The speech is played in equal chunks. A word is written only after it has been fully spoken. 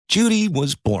Judy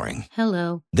was boring.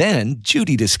 Hello. Then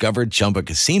Judy discovered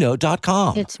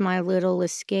ChumbaCasino.com. It's my little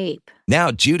escape. Now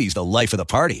Judy's the life of the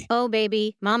party. Oh,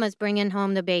 baby, mama's bringing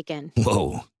home the bacon.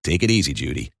 Whoa, take it easy,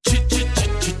 Judy.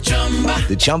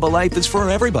 The Chumba life is for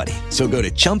everybody. So go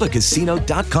to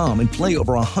ChumbaCasino.com and play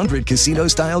over 100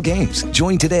 casino-style games.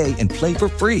 Join today and play for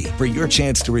free for your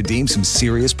chance to redeem some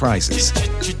serious prizes.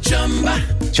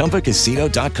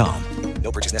 ChumbaCasino.com.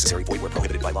 No purchase necessary. Void where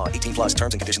prohibited by law. 18 plus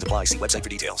terms and conditions apply. See website for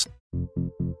details.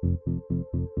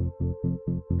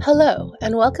 Hello,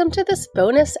 and welcome to this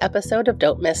bonus episode of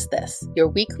Don't Miss This, your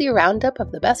weekly roundup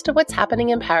of the best of what's happening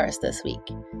in Paris this week.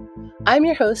 I'm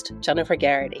your host, Jennifer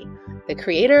Garrity, the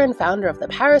creator and founder of the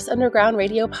Paris Underground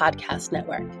Radio Podcast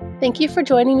Network. Thank you for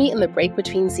joining me in the break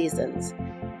between seasons.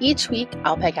 Each week,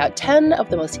 I'll pick out 10 of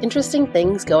the most interesting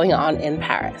things going on in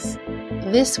Paris.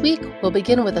 This week, we'll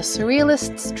begin with a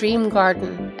surrealist's dream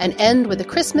garden and end with a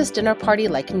Christmas dinner party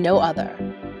like no other.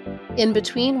 In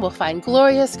between, we'll find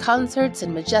glorious concerts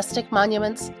and majestic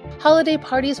monuments, holiday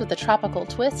parties with a tropical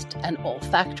twist, and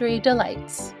olfactory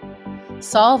delights.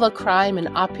 Solve a crime in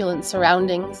opulent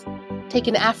surroundings, take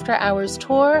an after-hours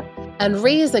tour, and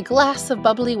raise a glass of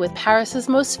bubbly with Paris's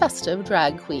most festive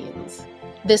drag queens.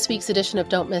 This week's edition of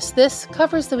Don't Miss This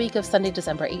covers the week of Sunday,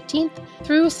 December 18th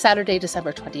through Saturday,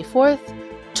 December 24th,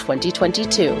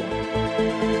 2022.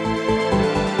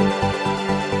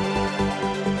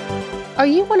 Are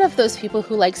you one of those people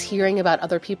who likes hearing about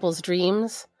other people's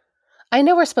dreams? I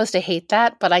know we're supposed to hate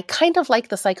that, but I kind of like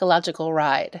the psychological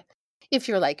ride. If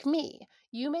you're like me,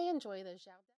 you may enjoy the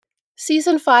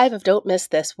Season 5 of Don't Miss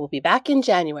This will be back in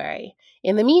January.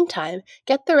 In the meantime,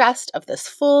 get the rest of this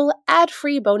full,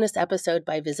 ad-free bonus episode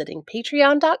by visiting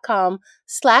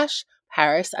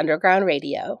patreon.com/Paris Underground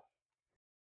Radio.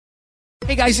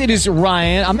 Hey guys, it is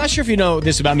Ryan. I'm not sure if you know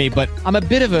this about me, but I'm a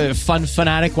bit of a fun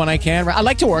fanatic when I can. I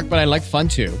like to work, but I like fun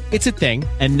too. It's a thing.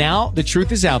 And now the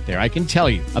truth is out there. I can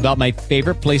tell you about my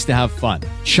favorite place to have fun.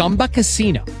 Chumba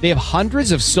Casino. They have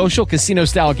hundreds of social casino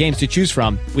style games to choose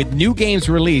from with new games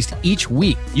released each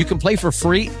week. You can play for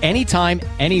free anytime,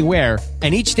 anywhere.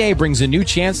 And each day brings a new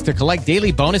chance to collect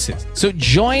daily bonuses. So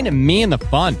join me in the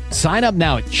fun. Sign up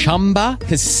now at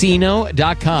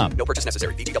ChumbaCasino.com. No purchase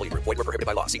necessary. VGW Group. Void where prohibited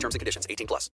by law. See terms and conditions. 18 plus.